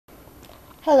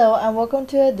Hello and welcome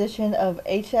to an edition of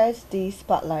HCISD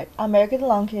Spotlight. I'm Erica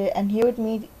DeLongkit, and here with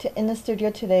me in the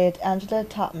studio today is Angela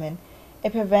Topman,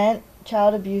 a Prevent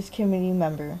Child Abuse community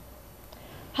member.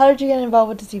 How did you get involved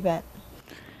with this event?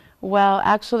 Well,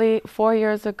 actually, 4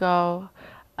 years ago,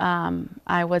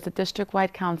 I was a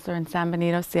district-wide counselor in San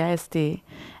Benito CISD,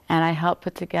 and I helped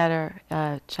put together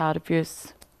a child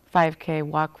abuse 5K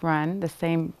walk run, the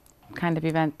same kind of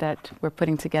event that we're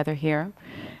putting together here.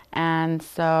 And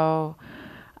so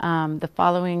the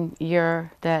following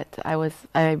year that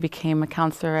I became a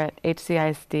counselor at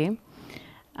HCISD.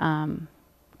 Dr.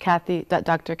 Kathy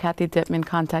Dittman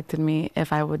contacted me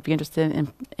if I would be interested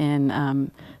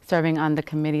in serving on the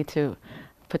committee to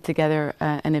put together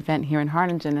an event here in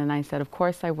Harlingen, and I said, of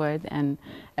course I would. And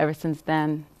ever since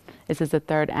then, this is the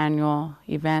third annual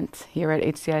event here at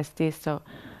HCISD, so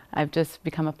I've just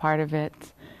become a part of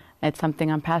it. It's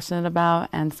something I'm passionate about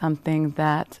and something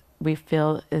that we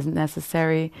feel is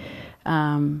necessary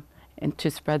and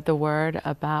to spread the word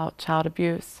about child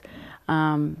abuse,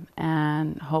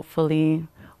 and hopefully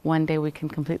one day we can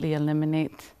completely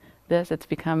eliminate this. It's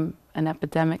become an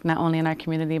epidemic, not only in our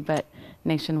community, but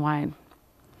nationwide.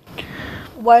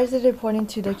 Why is it important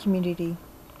to the community?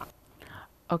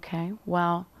 Okay,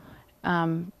 well,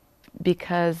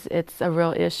 because it's a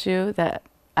real issue that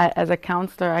as a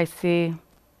counselor, I see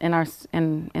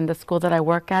in the school that I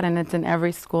work at, and it's in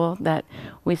every school, that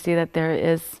we see that there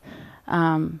is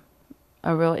a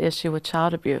real issue with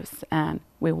child abuse, and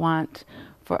we want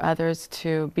for others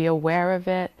to be aware of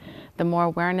it. The more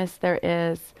awareness there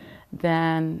is,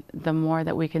 then the more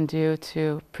that we can do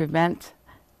to prevent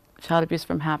child abuse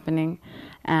from happening.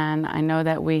 And I know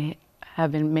that we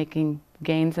have been making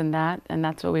gains in that, and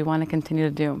that's what we want to continue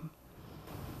to do.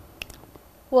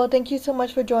 Well, thank you so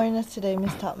much for joining us today,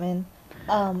 Ms. Topman.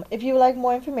 If you would like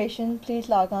more information, please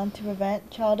log on to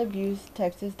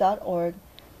preventchildabuse.texas.org.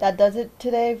 That does it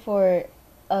today for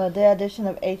the edition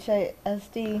of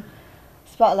HCISD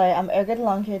Spotlight. I'm Erica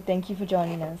DeLongkit. Thank you for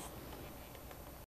joining us.